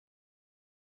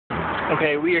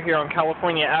Okay, we are here on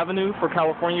California Avenue for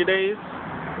California Days,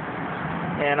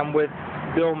 and I'm with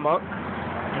Bill Muck,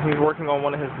 and he's working on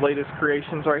one of his latest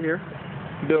creations right here.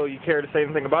 Bill, you care to say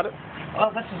anything about it?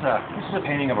 Well, this is a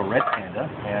painting of a red panda,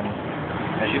 and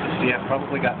as you can see, I've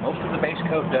probably got most of the base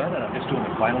coat done, and I'm just doing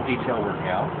the final detail work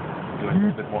now, doing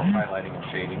a little bit more highlighting and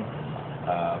shading.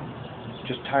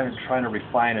 Just trying to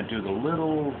refine and do the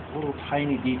little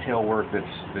tiny detail work that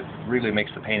really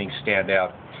makes the painting stand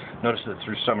out. Notice that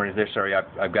through some of this area,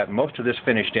 I've got most of this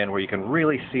finished in where you can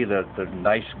really see the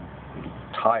nice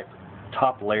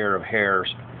top layer of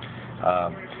hairs,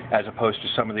 as opposed to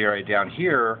some of the area down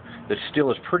here that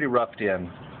still is pretty roughed in.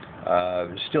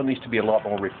 Still needs to be a lot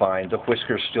more refined. The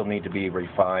whiskers still need to be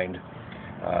refined.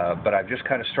 But I've just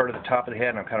kind of started at the top of the head,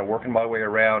 and I'm kind of working my way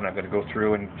around. I'm going to go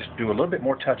through and just do a little bit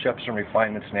more touch-ups and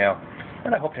refinements now,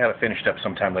 and I hope to have it finished up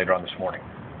sometime later on this morning.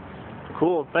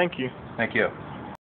 Cool. Thank you. Thank you.